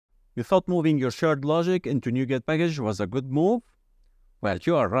You thought moving your shared logic into NuGet package was a good move? Well,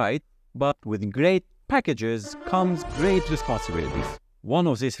 you are right, but with great packages comes great responsibilities. One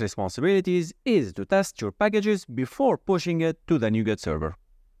of these responsibilities is to test your packages before pushing it to the NuGet server.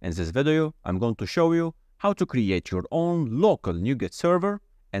 In this video, I'm going to show you how to create your own local NuGet server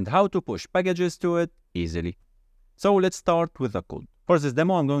and how to push packages to it easily. So let's start with the code. For this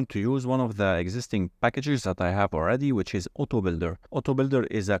demo, I'm going to use one of the existing packages that I have already, which is AutoBuilder. AutoBuilder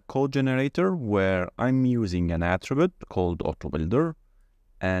is a code generator where I'm using an attribute called AutoBuilder.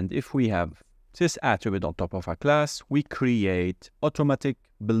 And if we have this attribute on top of a class, we create automatic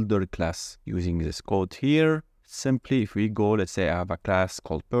builder class using this code here. Simply, if we go, let's say I have a class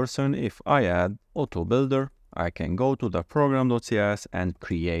called person. If I add AutoBuilder, I can go to the program.cs and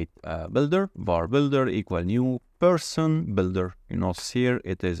create a builder, var builder equal new person builder. You notice here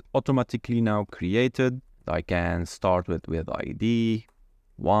it is automatically now created. I can start with ID,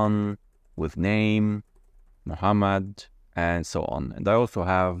 one, with name, Muhammad, and so on. And I also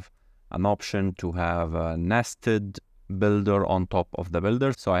have an option to have a nested builder on top of the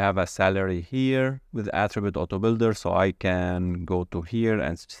builder. So I have a salary here with attribute AutoBuilder. So I can go to here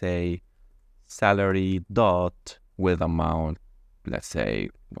and say salary dot with amount, let's say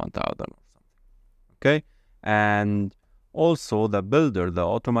 1,000 or something. Okay. And also the builder, the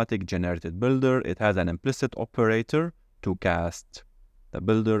automatic generated builder, it has an implicit operator to cast the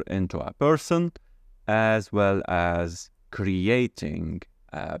builder into a person, as well as creating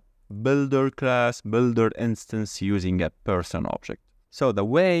a builder class, builder instance using a person object. So the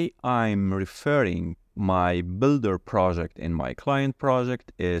way I'm referring my builder project in my client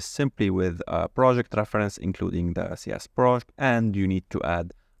project is simply with a project reference, including the CS project, and you need to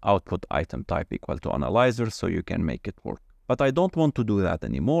add output item type equal to analyzer so you can make it work. But I don't want to do that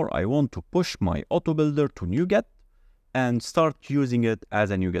anymore. I want to push my AutoBuilder to NuGet and start using it as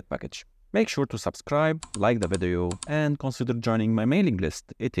a NuGet package. Make sure to subscribe, like the video, and consider joining my mailing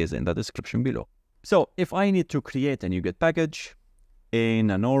list. It is in the description below. So if I need to create a NuGet package, in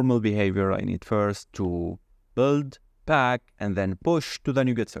a normal behavior, I need first to build, pack, and then push to the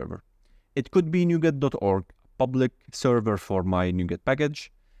NuGet server. It could be NuGet.org, public server for my NuGet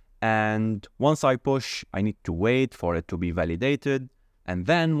package. And once I push, I need to wait for it to be validated. And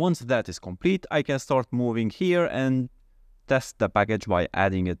then once that is complete, I can start moving here and test the package by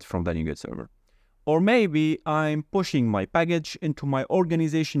adding it from the NuGet server. Or maybe I'm pushing my package into my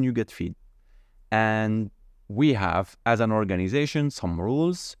organization NuGet feed. And we have, as an organization, some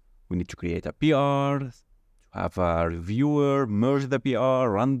rules. We need to create a PR, to have a reviewer, merge the PR,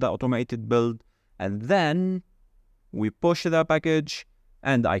 run the automated build, and then we push the package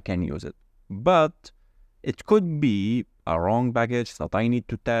and I can use it. But it could be a wrong package that I need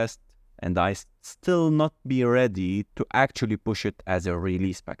to test and I still not be ready to actually push it as a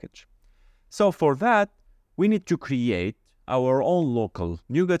release package. So for that, we need to create our own local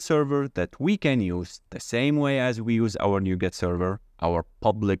NuGet server that we can use the same way as we use our NuGet server, our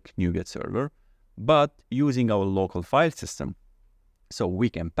public NuGet server, but using our local file system. So we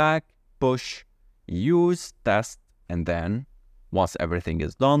can pack, push, use, test, and then once everything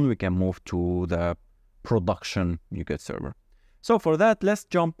is done, we can move to the production NuGet server. So for that, let's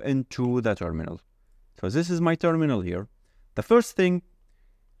jump into the terminal. So this is my terminal here. The first thing,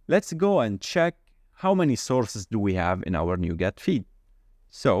 let's go and check how many sources do we have in our NuGet feed.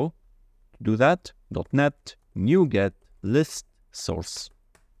 So to do that, .NET NuGet list source.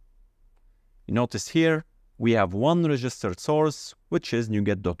 You notice here, we have one registered source, which is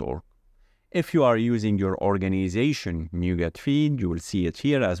NuGet.org. If you are using your organization NuGet feed, you will see it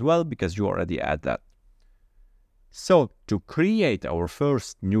here as well because you already add that. So to create our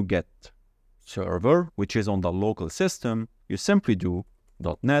first NuGet server, which is on the local system, you simply do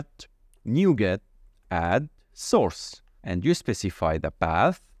 .NET NuGet add source and you specify the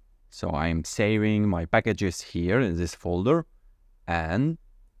path. So I'm saving my packages here in this folder and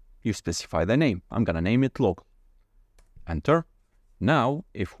you specify the name. I'm gonna name it local. Enter. Now,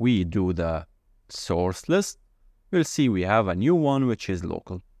 if we do the source list, we'll see we have a new one, which is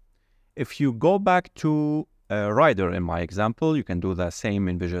local. If you go back to Rider in my example, you can do the same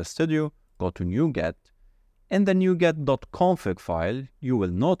in Visual Studio, go to NuGet. In the NuGet.config file, you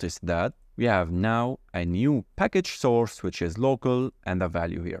will notice that we have now a new package source, which is local, and the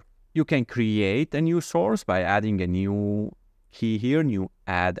value here. You can create a new source by adding a new key here, new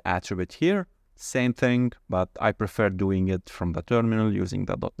add attribute here. Same thing, but I prefer doing it from the terminal using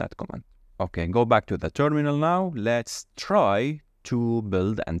the .NET command. Okay, go back to the terminal now. Let's try to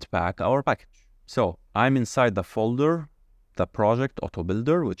build and pack our package. So I'm inside the folder, the project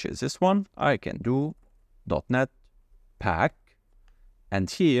AutoBuilder, which is this one. I can do .NET pack And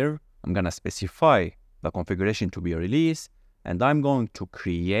here, I'm going to specify the configuration to be released, and I'm going to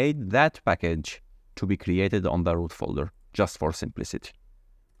create that package to be created on the root folder, just for simplicity.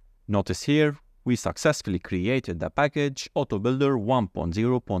 Notice here, we successfully created the package AutoBuilder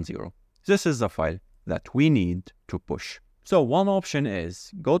 1.0.0. This is the file that we need to push. So one option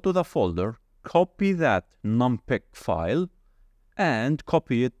is go to the folder, copy that numpeg file, and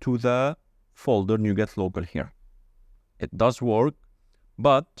copy it to the folder NuGet local here. It does work,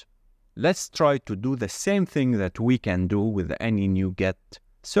 but let's try to do the same thing that we can do with any NuGet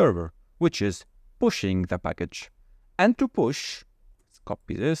server, which is pushing the package. And to push, let's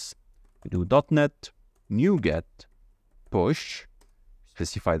copy this. We do .NET NuGet push,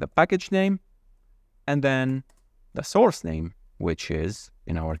 specify the package name, and then the source name, which is,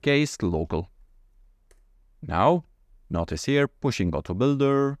 in our case, local. Now, notice here, pushing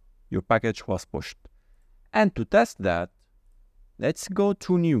AutoBuilder, your package was pushed. And to test that, let's go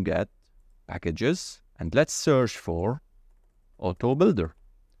to NuGet packages, and let's search for AutoBuilder.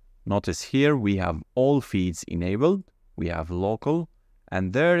 Notice here, we have all feeds enabled. We have local,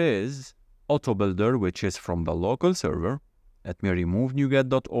 and there is AutoBuilder, which is from the local server. Let me remove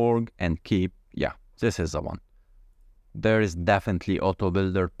NuGet.org and keep, yeah, this is the one. There is definitely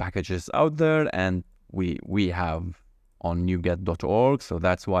AutoBuilder packages out there, and we have on NuGet.org, so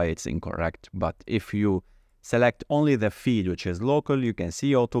that's why it's incorrect. But if you select only the feed, which is local, you can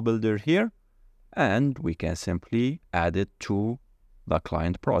see AutoBuilder here, and we can simply add it to the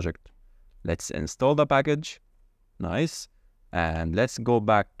client project. Let's install the package. Nice. And let's go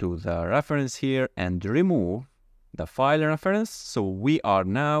back to the reference here and remove the file reference. So we are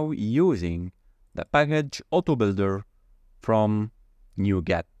now using the package AutoBuilder from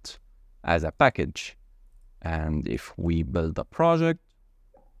NuGet as a package. And if we build a project,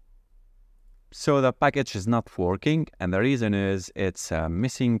 so the package is not working, and the reason is it's a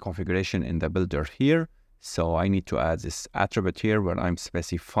missing configuration in the builder here. So I need to add this attribute here where I'm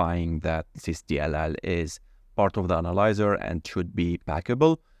specifying that this DLL is part of the analyzer and should be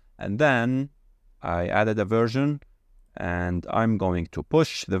packable. And then I added a version, and I'm going to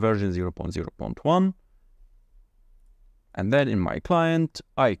push the version 0.0.1. And then in my client,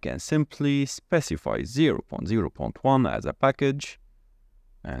 I can simply specify 0.0.1 as a package.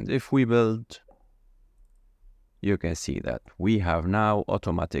 And if we build, you can see that we have now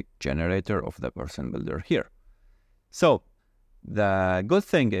automatic generator of the person builder here. So the good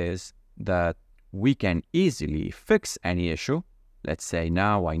thing is that we can easily fix any issue. Let's say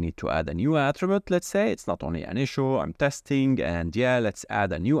now I need to add a new attribute. Let's say it's not only an issue, I'm testing, and yeah, let's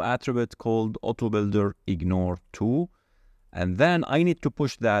add a new attribute called AutoBuilder ignore 2. And then I need to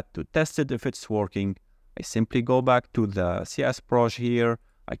push that to test it if it's working. I simply go back to the CS proj here.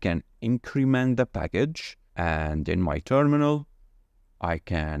 I can increment the package, and in my terminal, I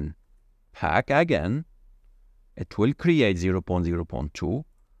can pack again. It will create 0.0.2.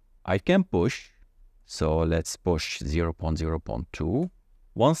 I can push. So let's push 0.0.2.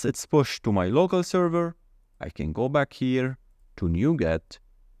 Once it's pushed to my local server, I can go back here to NuGet,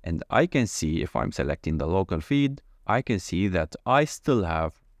 and I can see if I'm selecting the local feed, I can see that I still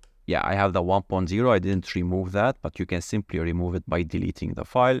have, I have the 1.0. I didn't remove that, but you can simply remove it by deleting the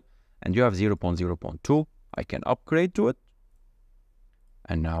file, and you have 0.0.2. I can upgrade to it.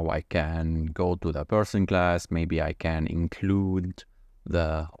 And now I can go to the person class. Maybe I can include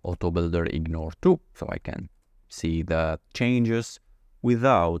the AutoBuilder ignore 2, so I can see the changes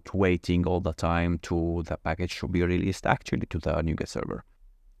without waiting all the time to the package to be released actually to the NuGet server.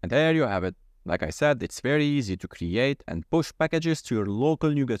 And there you have it. Like I said, it's very easy to create and push packages to your local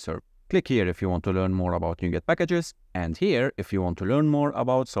NuGet server. Click here if you want to learn more about NuGet packages, and here if you want to learn more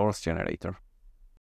about source generator.